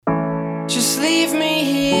Just leave me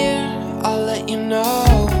here, I'll let you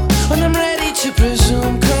know when I'm ready to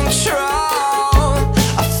presume control.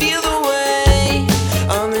 I feel the weight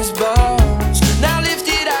on these bones. Now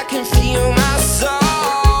lifted, I can feel my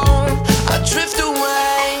soul. I drift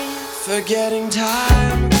away, forgetting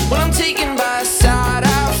time when I'm taken by